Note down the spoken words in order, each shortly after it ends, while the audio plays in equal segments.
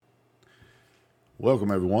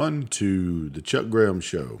Welcome, everyone, to the Chuck Graham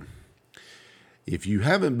Show. If you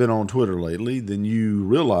haven't been on Twitter lately, then you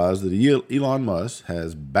realize that Elon Musk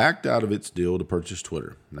has backed out of its deal to purchase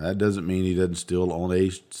Twitter. Now, that doesn't mean he doesn't still own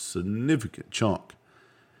a significant chunk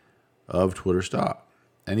of Twitter stock.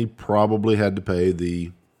 And he probably had to pay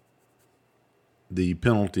the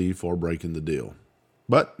penalty for breaking the deal.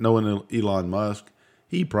 But knowing Elon Musk,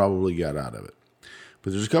 he probably got out of it.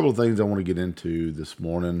 But there's a couple of things I want to get into this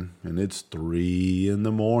morning, and it's 3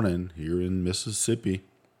 a.m. here in Mississippi.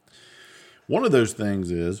 One of those things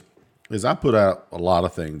is I put out a lot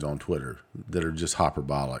of things on Twitter that are just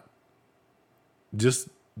hyperbolic. Just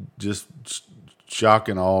shock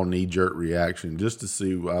and awe, knee-jerk reaction, just to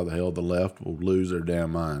see how the hell the left will lose their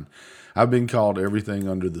damn mind. I've been called everything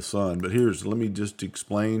under the sun, but let me just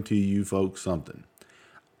explain to you folks something.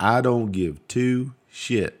 I don't give two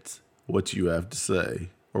shits what you have to say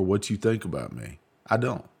or what you think about me. I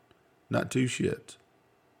don't. Not two shits.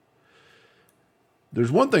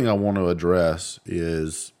 There's one thing I want to address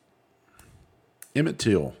is Emmett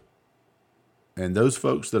Till and those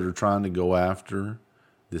folks that are trying to go after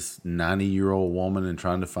this 90-year-old woman and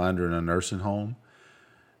trying to find her in a nursing home.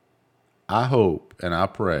 I hope and I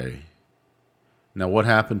pray. Now, what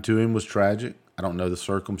happened to him was tragic. I don't know the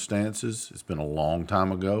circumstances. It's been a long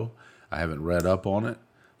time ago. I haven't read up on it.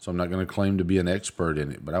 So I'm not going to claim to be an expert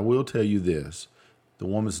in it. But I will tell you this. The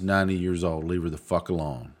woman's 90 years old. Leave her the fuck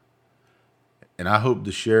alone. And I hope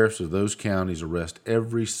the sheriffs of those counties arrest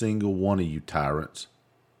every single one of you tyrants.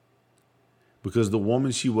 Because the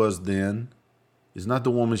woman she was then is not the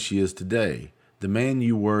woman she is today. The man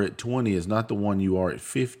you were at 20 is not the one you are at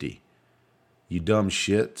 50. You dumb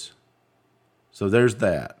shits. So there's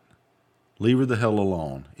that. Leave her the hell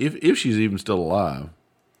alone. If she's even still alive.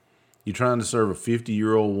 You're trying to serve a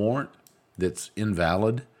 50-year-old warrant that's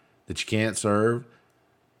invalid, that you can't serve.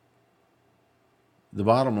 The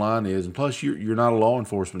bottom line is, and plus you're not a law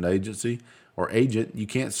enforcement agency or agent, you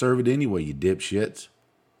can't serve it anyway, you dipshits.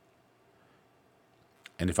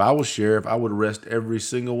 And if I was sheriff, I would arrest every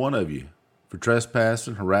single one of you for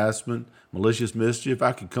trespassing, harassment, malicious mischief.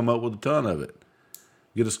 I could come up with a ton of it.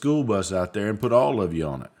 Get a school bus out there and put all of you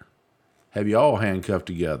on it. Have you all handcuffed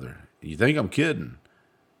together. You think I'm kidding?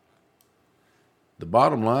 The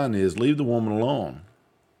bottom line is leave the woman alone.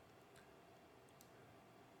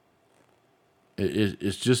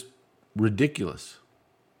 It's just ridiculous.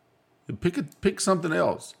 Pick something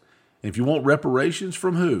else. And if you want reparations,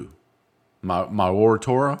 from who?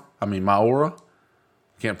 Maura.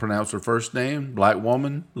 Can't pronounce her first name. Black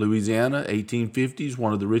woman, Louisiana, 1850s,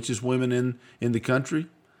 one of the richest women in the country.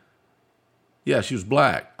 Yeah, she was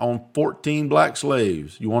black. Owned 14 black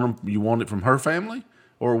slaves. You want it from her family?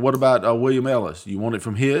 Or what about William Ellis? You want it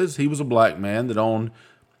from his? He was a black man that owned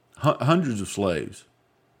hundreds of slaves.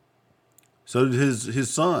 So did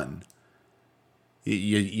his son.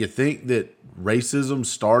 You think that racism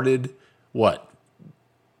started what?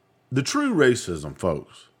 The true racism,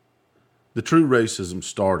 folks. The true racism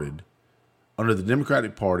started under the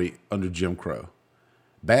Democratic Party under Jim Crow.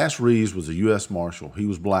 Bass Reeves was a U.S. Marshal. He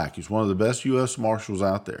was black. He was one of the best U.S. Marshals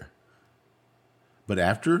out there. But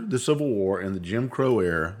after the Civil War and the Jim Crow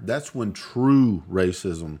era, that's when true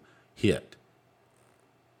racism hit.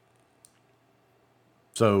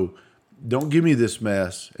 So don't give me this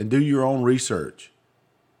mess and do your own research.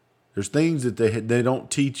 There's things that they don't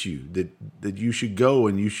teach you that you should go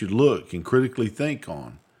and you should look and critically think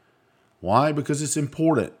on. Why? Because it's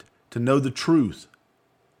important to know the truth.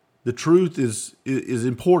 The truth is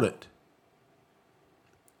important.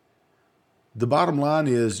 The bottom line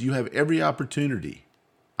is you have every opportunity.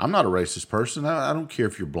 I'm not a racist person. I don't care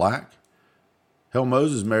if you're black. Hell,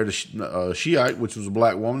 Moses married a Shiite, which was a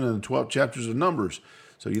black woman in the 12 chapters of Numbers.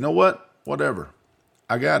 So you know what? Whatever.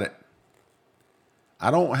 I got it.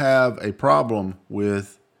 I don't have a problem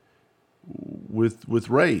with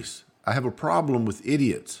race. I have a problem with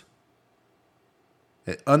idiots.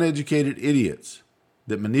 Uneducated idiots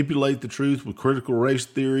that manipulate the truth with critical race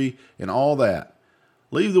theory and all that.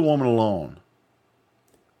 Leave the woman alone.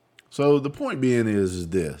 So the point being is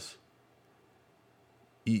this.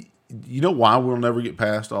 You know why we'll never get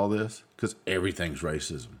past all this? Because everything's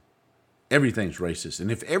racism. Everything's racist. And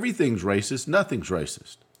if everything's racist, nothing's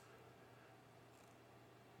racist.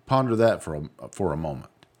 Ponder that for a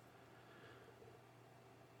moment.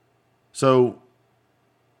 So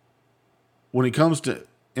when it comes to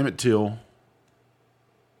Emmett Till,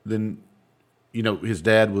 then, his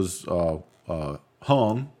dad was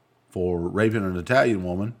hung for raping an Italian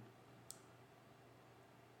woman.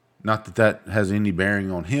 Not that has any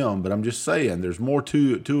bearing on him, but I'm just saying there's more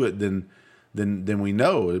to it than we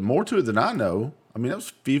know. More to it than I know. I mean, that was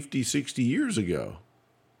 50, 60 years ago.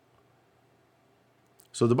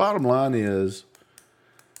 So the bottom line is,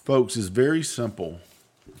 folks, is very simple.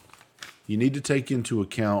 You need to take into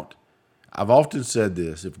account, I've often said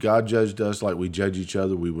this, if God judged us like we judge each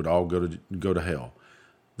other, we would all go to hell.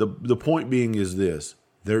 The point being is this: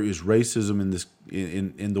 there is racism in this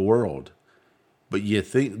in the world. But you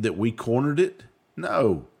think that we cornered it?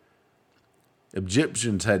 No.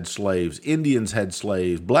 Egyptians had slaves, Indians had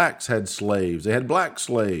slaves, blacks had slaves. They had black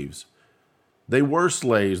slaves. They were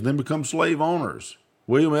slaves, then become slave owners.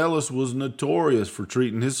 William Ellis was notorious for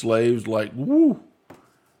treating his slaves like woo.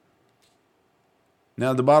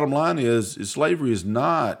 Now, the bottom line is slavery is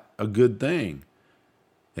not a good thing.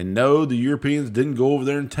 And no, the Europeans didn't go over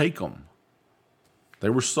there and take them. They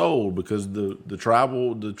were sold because the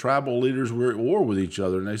tribal leaders were at war with each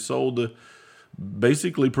other, and they sold the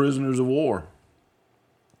basically prisoners of war.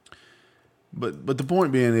 But the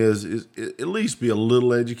point being is at least be a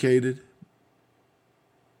little educated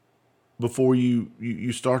before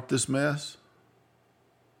you start this mess.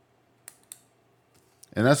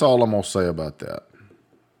 And that's all I'm going to say about that.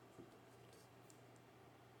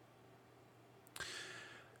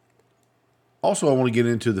 Also, I want to get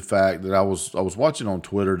into the fact that I was watching on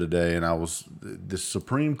Twitter today, and the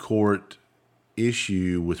Supreme Court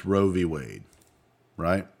issue with Roe v. Wade,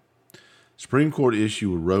 right? Supreme Court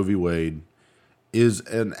issue with Roe v. Wade is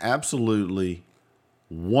an absolutely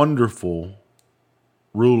wonderful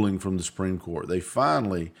ruling from the Supreme Court. They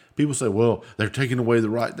finally, people say, well, they're taking away the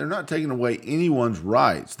right. They're not taking away anyone's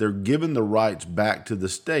rights. They're giving the rights back to the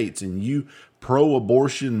states. And you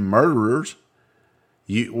pro-abortion murderers,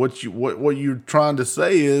 what you're trying to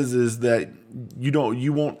say is that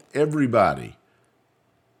you want everybody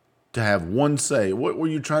to have one say. What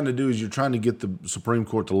you're trying to do is you're trying to get the Supreme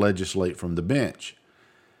Court to legislate from the bench.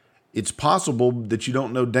 It's possible that you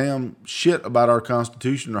don't know damn shit about our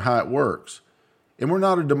Constitution or how it works. And we're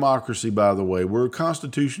not a democracy, by the way. We're a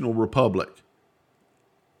constitutional republic.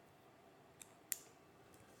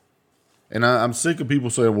 And I'm sick of people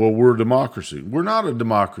saying, well, we're a democracy. We're not a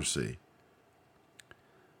democracy.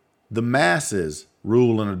 The masses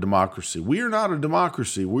rule in a democracy. We are not a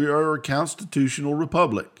democracy. We are a constitutional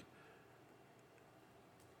republic,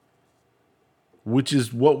 which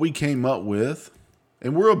is what we came up with.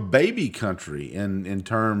 And we're a baby country in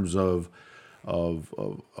terms of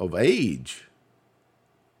age.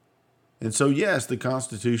 And so, yes, the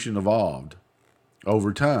Constitution evolved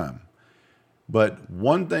over time. But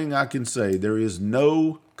one thing I can say, there is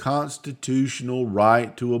no constitutional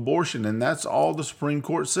right to abortion, and that's all the Supreme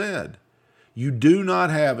Court said. You do not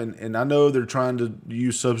have, and I know they're trying to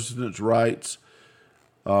use substance rights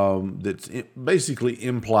that's basically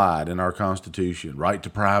implied in our Constitution. Right to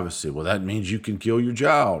privacy. Well, that means you can kill your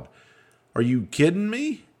child. Are you kidding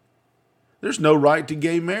me? There's no right to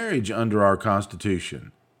gay marriage under our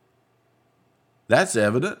Constitution. That's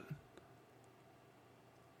evident.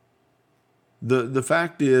 The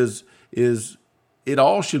fact is it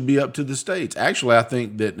all should be up to the states. Actually, I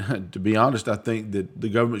think that, to be honest, I think that the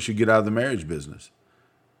government should get out of the marriage business.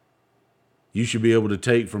 You should be able to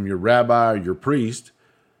take from your rabbi or your priest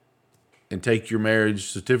and take your marriage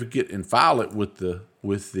certificate and file it with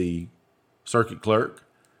the circuit clerk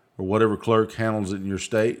or whatever clerk handles it in your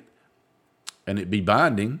state, and it be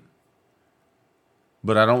binding.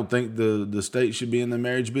 But I don't think the state should be in the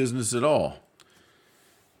marriage business at all.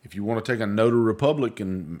 If you want to take a notary republic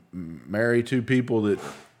and marry two people that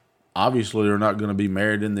obviously are not going to be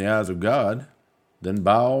married in the eyes of God, then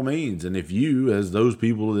by all means. And if you, as those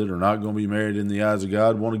people that are not going to be married in the eyes of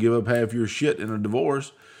God, want to give up half your shit in a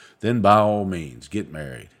divorce, then by all means, get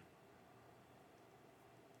married.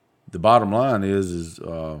 The bottom line is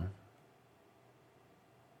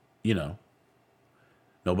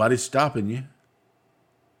nobody's stopping you.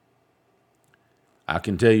 I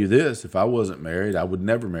can tell you this, if I wasn't married, I would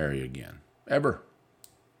never marry again. Ever.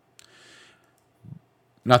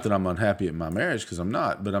 Not that I'm unhappy in my marriage, because I'm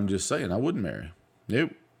not, but I'm just saying I wouldn't marry.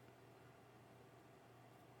 Nope.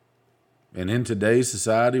 And in today's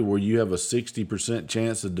society where you have a 60%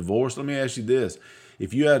 chance of divorce, let me ask you this.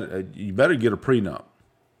 If you you better get a prenup.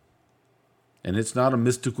 And it's not a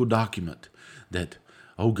mystical document that,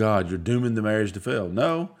 oh God, you're dooming the marriage to fail.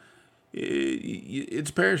 No,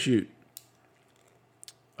 it's parachute.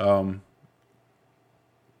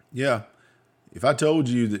 Yeah. If I told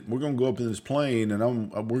you that we're going to go up in this plane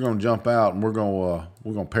and we're going to jump out and we're going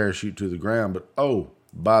to parachute to the ground, but oh,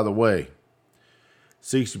 by the way,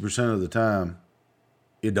 60% of the time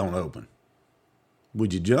it don't open.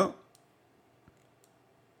 Would you jump?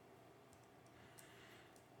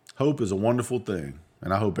 Hope is a wonderful thing.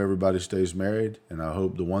 And I hope everybody stays married. And I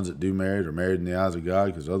hope the ones that do marry are married in the eyes of God,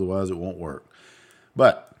 because otherwise it won't work.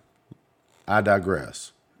 But I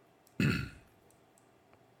digress.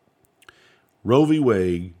 Roe v.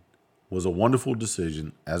 Wade was a wonderful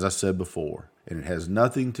decision, as I said before. And it has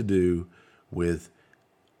nothing to do with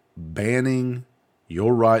banning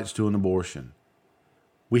your rights to an abortion.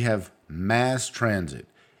 We have mass transit.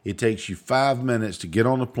 It takes you 5 minutes to get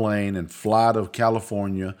on a plane and fly to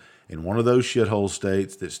California, in one of those shithole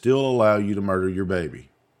states that still allow you to murder your baby.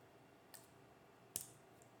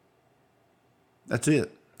 That's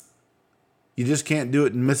it. You just can't do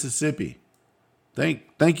it in Mississippi.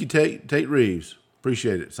 Thank you, Tate Reeves.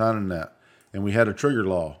 Appreciate it, signing that. And we had a trigger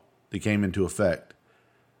law that came into effect.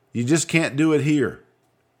 You just can't do it here.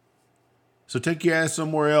 So take your ass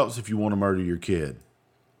somewhere else if you want to murder your kid.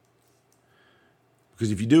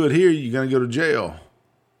 Because if you do it here, you're going to go to jail.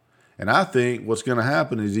 And I think what's going to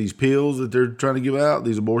happen is these pills that they're trying to give out,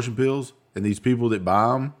 these abortion pills, and these people that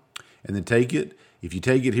buy them and then take it, if you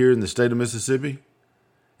take it here in the state of Mississippi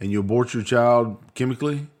and you abort your child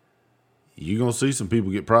chemically, you're going to see some people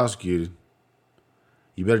get prosecuted.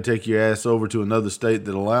 You better take your ass over to another state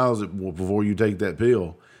that allows it before you take that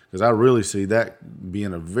pill. Because I really see that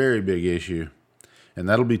being a very big issue. And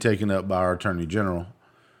that'll be taken up by our Attorney General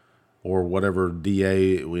or whatever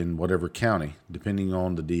DA in whatever county, depending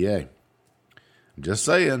on the DA. I'm just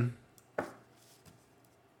saying,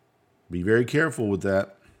 be very careful with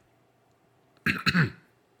that.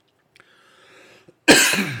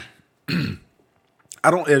 I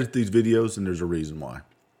don't edit these videos, and there's a reason why.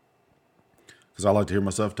 Because I like to hear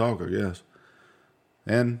myself talk, I guess.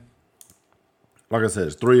 And like I said,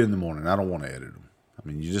 it's 3 a.m. I don't want to edit them. I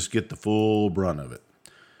mean, you just get the full brunt of it.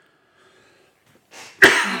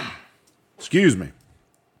 Excuse me.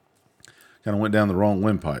 Kind of went down the wrong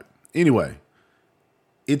windpipe. Anyway,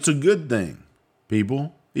 it's a good thing,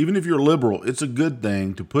 people. Even if you're liberal, it's a good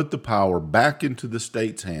thing to put the power back into the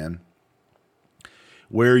state's hand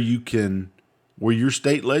where your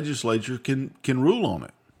state legislature can rule on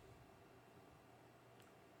it.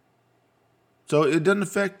 So it doesn't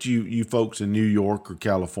affect you folks in New York or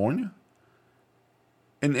California.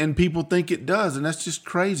 And people think it does, and that's just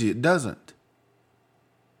crazy. It doesn't.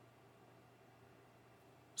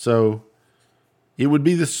 So it would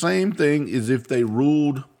be the same thing as if they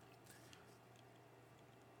ruled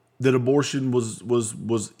that abortion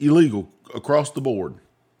was illegal across the board.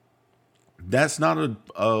 That's not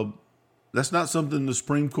that's not something the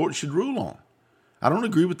Supreme Court should rule on. I don't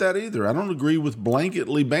agree with that either. I don't agree with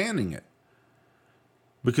blanketly banning it,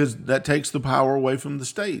 because that takes the power away from the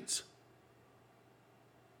states.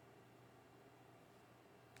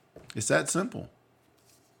 It's that simple.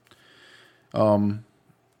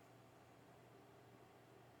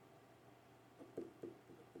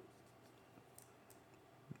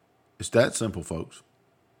 It's that simple, folks.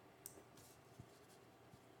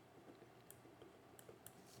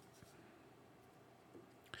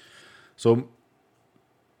 So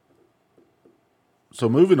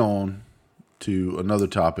moving on to another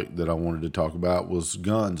topic that I wanted to talk about was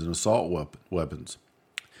guns and assault weapons.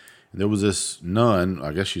 And there was this nun,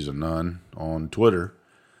 I guess she's a nun, on Twitter.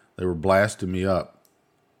 They were blasting me up.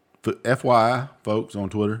 FYI, folks, on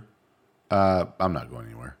Twitter, I'm not going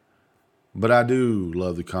anywhere. But I do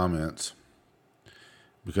love the comments,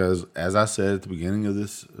 because as I said at the beginning of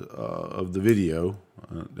this of the video,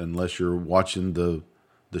 unless you're watching the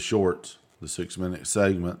shorts, the 6-minute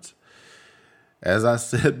segments, as I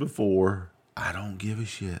said before, I don't give a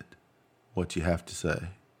shit what you have to say.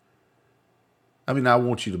 I mean, I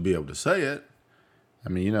want you to be able to say it. I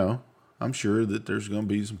mean, I'm sure that there's going to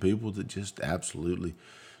be some people that just absolutely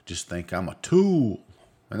just think I'm a tool,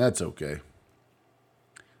 and that's okay.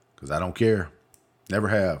 Because I don't care. Never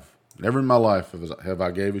have. Never in my life have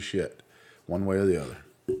I gave a shit one way or the other.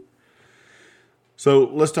 So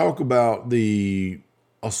let's talk about the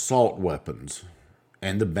assault weapons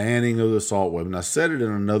and the banning of the assault weapon. I said it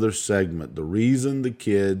in another segment. The reason the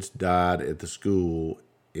kids died at the school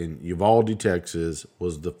in Uvalde, Texas,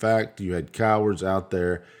 was the fact you had cowards out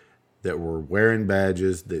there that were wearing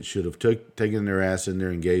badges that should have taken their ass in there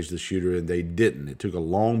and engaged the shooter, and they didn't. It took a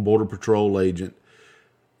lone Border Patrol agent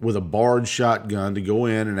with a barred shotgun to go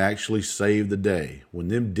in and actually save the day. When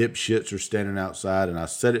them dipshits are standing outside, and I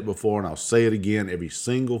said it before and I'll say it again, every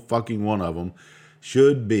single fucking one of them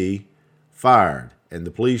should be fired. And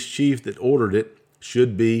the police chief that ordered it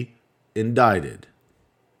should be indicted.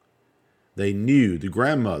 They knew. The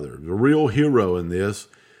grandmother, the real hero in this,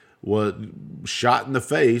 was shot in the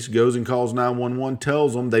face, goes and calls 911,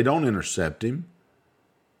 tells them they don't intercept him.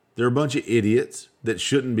 They're a bunch of idiots that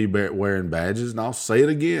shouldn't be wearing badges, and I'll say it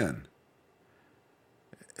again.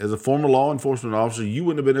 as a former law enforcement officer, you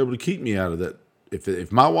wouldn't have been able to keep me out of that.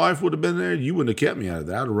 If my wife would have been there, you wouldn't have kept me out of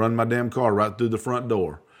that. I'd have run my damn car right through the front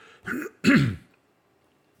door. And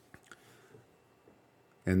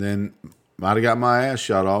then might have got my ass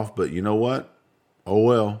shot off, but you know what? Oh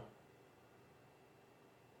well.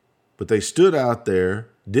 But they stood out there,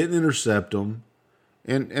 didn't intercept them,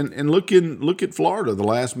 and look at Florida, the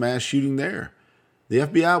last mass shooting there. The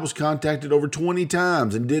FBI was contacted over 20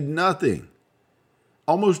 times and did nothing.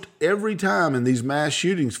 Almost every time in these mass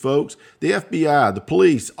shootings, folks, the FBI, the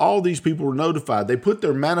police, all these people were notified. They put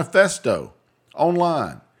their manifesto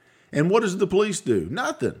online. And what does the police do?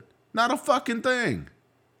 Nothing. Not a fucking thing.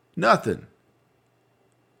 Nothing.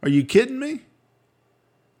 Are you kidding me?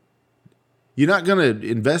 You're not going to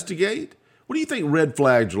investigate? What do you think red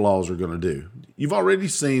flag laws are going to do? You've already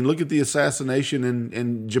seen, look at the assassination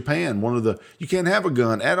in Japan. You can't have a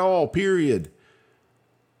gun at all, period.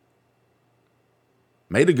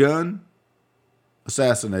 Made a gun,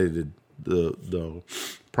 assassinated the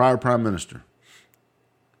prior prime minister.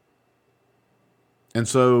 And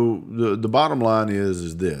so the bottom line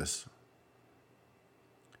is this.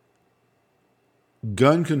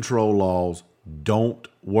 Gun control laws don't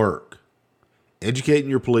work. Educating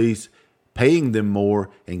your police, paying them more,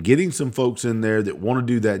 and getting some folks in there that want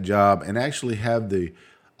to do that job and actually have the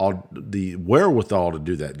wherewithal to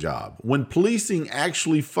do that job. When policing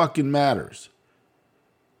actually fucking matters,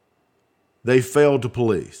 they fail to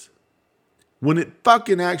police. When it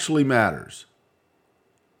fucking actually matters.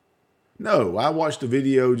 No, I watched a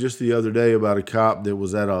video just the other day about a cop that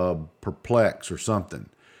was at a Perplex or something.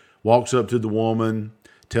 Walks up to the woman,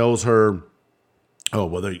 tells her, oh,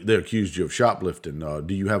 well, they accused you of shoplifting.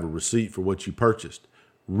 Do you have a receipt for what you purchased?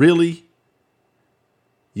 Really?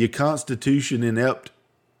 You Constitution inept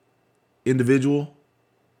individual?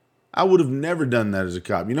 I would have never done that as a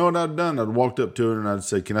cop. You know what I'd done? I'd walked up to her and I'd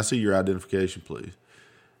say, can I see your identification, please?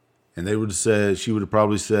 And they would have said, she would have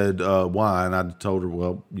probably said, why? And I'd told her,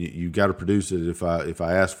 well, you got to produce it if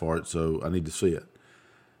I ask for it, so I need to see it.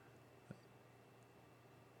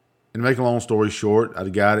 And to make a long story short, I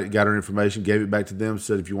got her information, gave it back to them,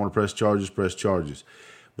 said, if you want to press charges, press charges.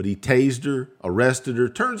 But he tased her, arrested her.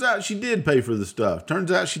 Turns out she did pay for the stuff.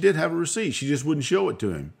 Turns out she did have a receipt. She just wouldn't show it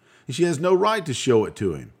to him. And she has no right to show it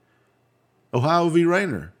to him. Ohio v.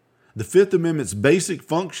 Rayner. The Fifth Amendment's basic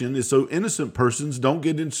function is so innocent persons don't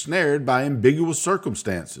get ensnared by ambiguous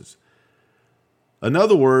circumstances. In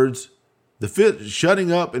other words, the Fifth,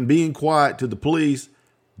 shutting up and being quiet to the police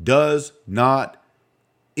does not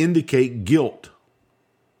indicate guilt.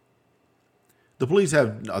 The police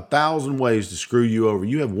have 1,000 ways to screw you over.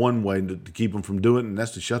 You have one way to keep them from doing it, and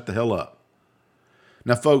that's to shut the hell up.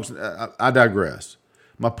 Now, folks, I digress.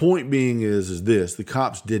 My point being is this. The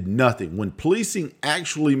cops did nothing. When policing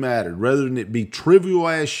actually mattered, rather than it be trivial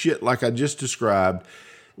ass shit like I just described,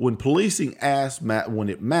 when policing when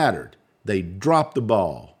it mattered, they dropped the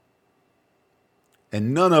ball.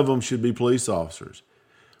 And none of them should be police officers.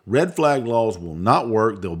 Red flag laws will not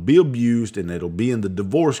work. They'll be abused, and it'll be in the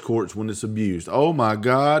divorce courts when it's abused. Oh, my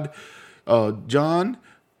God. John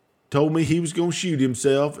told me he was going to shoot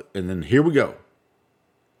himself, and then here we go.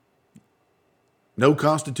 No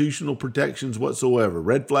constitutional protections whatsoever.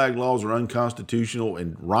 Red flag laws are unconstitutional,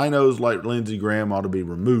 and rhinos like Lindsey Graham ought to be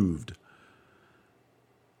removed.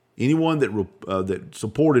 Anyone that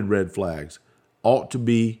supported red flags ought to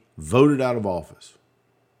be voted out of office.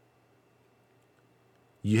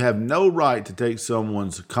 You have no right to take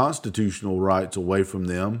someone's constitutional rights away from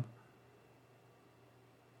them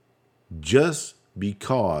just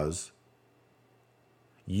because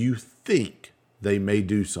you think they may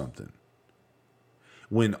do something.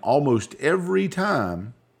 When almost every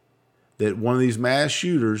time that one of these mass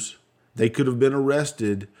shooters, they could have been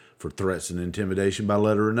arrested for threats and intimidation by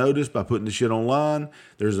letter of notice, by putting the shit online.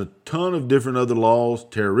 There's a ton of different other laws,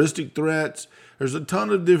 terroristic threats. There's a ton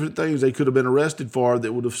of different things they could have been arrested for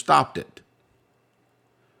that would have stopped it.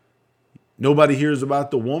 Nobody hears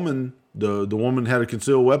about the woman. The woman had a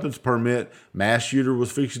concealed weapons permit. Mass shooter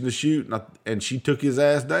was fixing to shoot, and she took his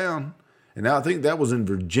ass down. And I think that was in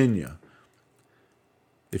Virginia,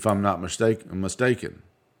 if I'm not mistaken.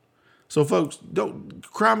 So, folks, don't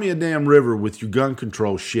cry me a damn river with your gun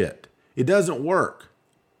control shit. It doesn't work.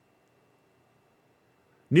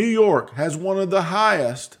 New York has one of the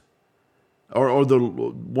highest,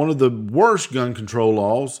 one of the worst gun control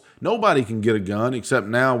laws. Nobody can get a gun except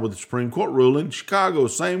now with the Supreme Court ruling. Chicago,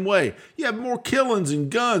 same way. You have more killings and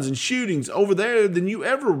guns and shootings over there than you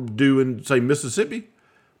ever do in, say, Mississippi.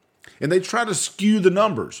 And they try to skew the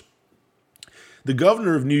numbers. The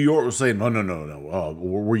governor of New York was saying, no.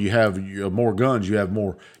 Where you have more guns, you have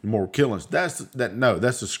more killings. That's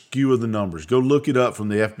a skew of the numbers. Go look it up from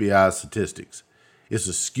the FBI statistics. It's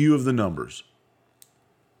a skew of the numbers.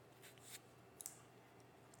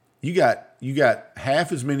 You got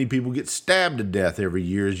half as many people get stabbed to death every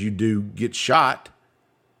year as you do get shot.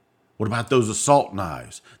 What about those assault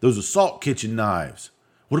knives? Those assault kitchen knives?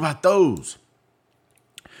 What about those?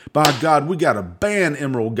 By God, we got to ban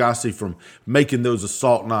Emeril Lagasse from making those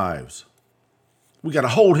assault knives. We got to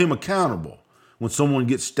hold him accountable when someone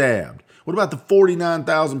gets stabbed. What about the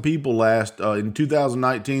 49,000 people in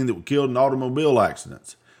 2019 that were killed in automobile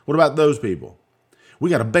accidents? What about those people? We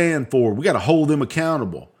got to ban Ford. We got to hold them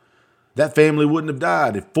accountable. That family wouldn't have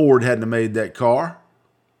died if Ford hadn't have made that car.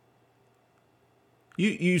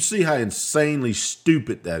 You see how insanely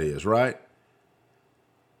stupid that is, right?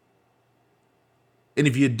 And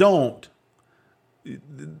if you don't,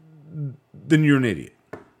 then you're an idiot.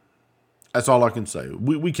 That's all I can say.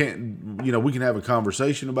 We can't, we can have a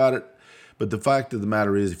conversation about it, but the fact of the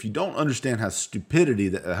matter is, if you don't understand how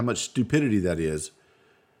much stupidity that is,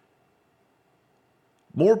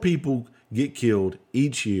 more people get killed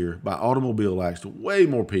each year by automobile accidents. Way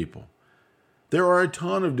more people. There are a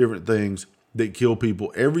ton of different things that kill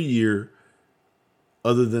people every year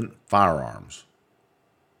other than firearms.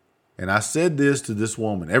 And I said this to this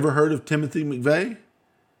woman. Ever heard of Timothy McVeigh?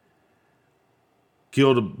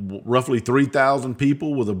 Killed roughly 3,000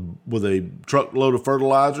 people with a truckload of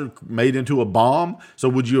fertilizer made into a bomb. So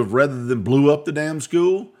would you have rather than blew up the damn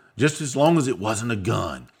school? Just as long as it wasn't a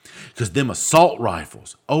gun. Because them assault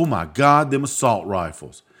rifles, oh my God, them assault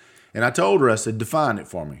rifles. And I told her, I said, define it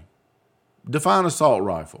for me. Define assault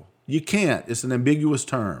rifle. You can't. It's an ambiguous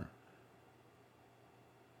term.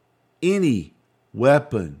 Any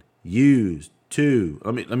weapon used to,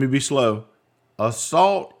 let me be slow,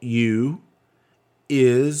 assault you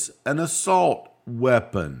is an assault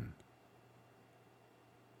weapon.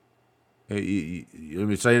 Let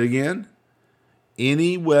me say it again.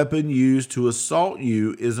 Any weapon used to assault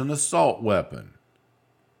you is an assault weapon.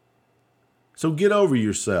 So get over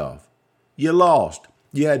yourself. You lost.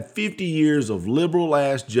 You had 50 years of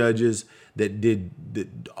liberal-ass judges that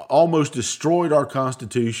almost destroyed our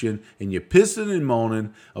Constitution, and you're pissing and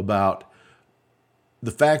moaning about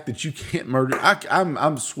the fact that you can't murder.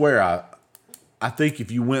 I swear, I think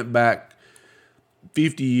if you went back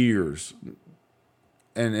 50 years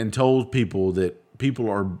and told people that people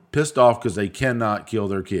are pissed off because they cannot kill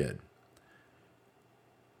their kid,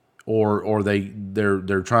 or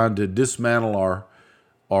they're trying to dismantle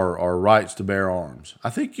our rights to bear arms, I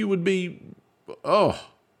think you would be,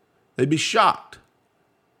 they'd be shocked.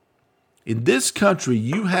 In this country,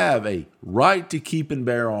 you have a right to keep and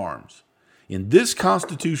bear arms. In this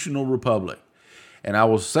constitutional republic. And I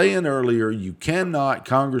was saying earlier,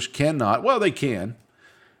 Congress cannot, well, they can,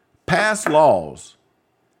 pass laws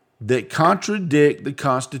that contradict the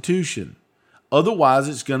Constitution. Otherwise,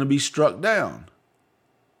 it's going to be struck down.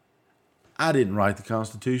 I didn't write the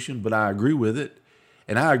Constitution, but I agree with it.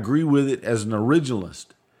 And I agree with it as an originalist.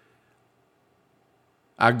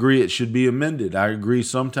 I agree it should be amended. I agree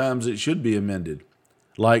sometimes it should be amended.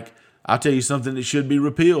 Like, I'll tell you something that should be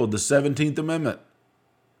repealed, the 17th Amendment.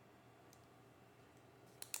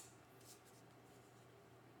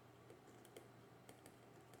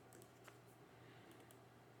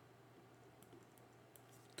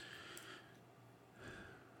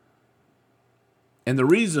 And the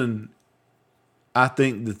reason I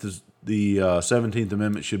think that the 17th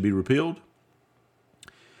Amendment should be repealed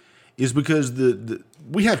is because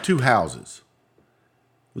we have two houses.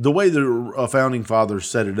 The way the founding fathers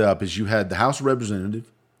set it up is you had the House of Representatives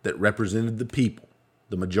that represented the people,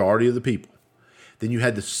 the majority of the people. Then you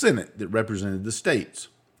had the Senate that represented the states.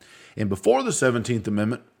 And before the 17th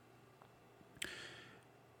Amendment,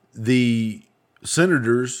 the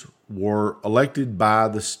senators were elected by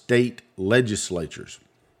the state legislatures,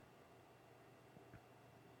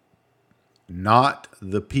 not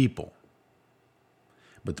the people.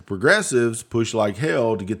 But the progressives pushed like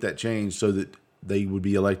hell to get that changed so that they would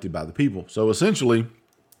be elected by the people. So essentially,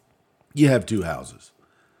 you have two houses.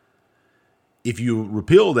 If you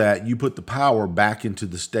repeal that, you put the power back into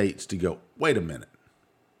the states to go, wait a minute.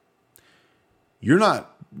 You're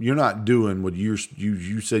not doing what you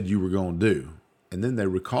said you were going to do. And then they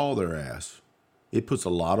recall their ass. It puts a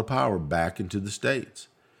lot of power back into the states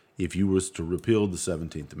if you was to repeal the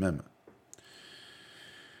 17th Amendment.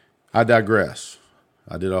 I digress.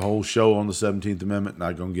 I did a whole show on the 17th Amendment,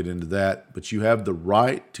 not going to get into that. But you have the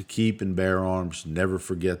right to keep and bear arms. Never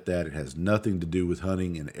forget that. It has nothing to do with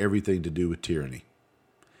hunting and everything to do with tyranny.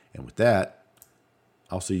 And with that,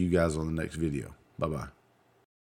 I'll see you guys on the next video. Bye-bye.